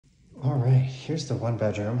here's the one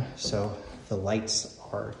bedroom. So the lights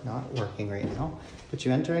are not working right now, but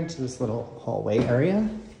you enter into this little hallway area.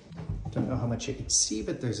 Don't know how much you can see,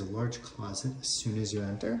 but there's a large closet as soon as you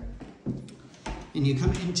enter. And you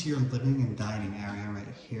come into your living and dining area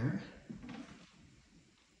right here.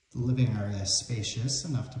 The living area is spacious,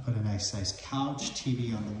 enough to put a nice size couch,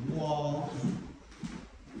 TV on the wall.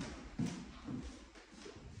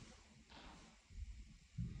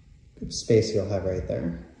 Good space you'll have right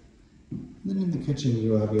there. And then in the kitchen,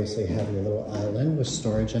 you obviously have your little island with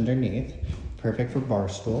storage underneath, perfect for bar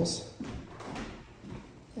stools.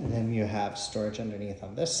 And then you have storage underneath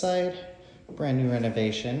on this side. Brand new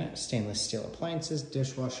renovation, stainless steel appliances,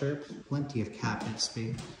 dishwasher, plenty of cabinet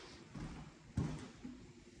space.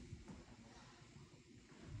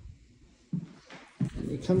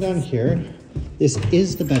 You come down here, this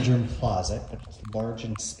is the bedroom closet, but it's large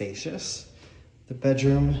and spacious. The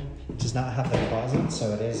bedroom does not have the closet,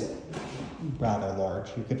 so it is rather large.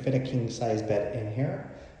 You could fit a king size bed in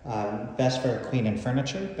here. Best for a queen and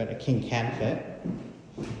furniture, but a king can fit.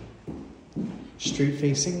 Street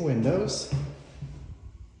facing windows.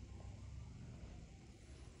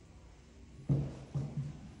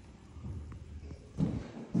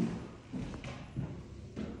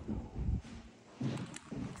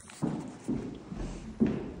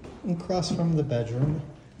 Across from the bedroom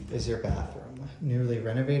is your bathroom. Newly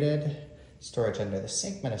renovated, storage under the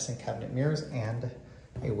sink, medicine cabinet mirrors, and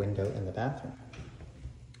a window in the bathroom.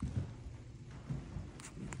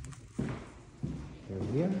 Here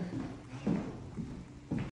we are.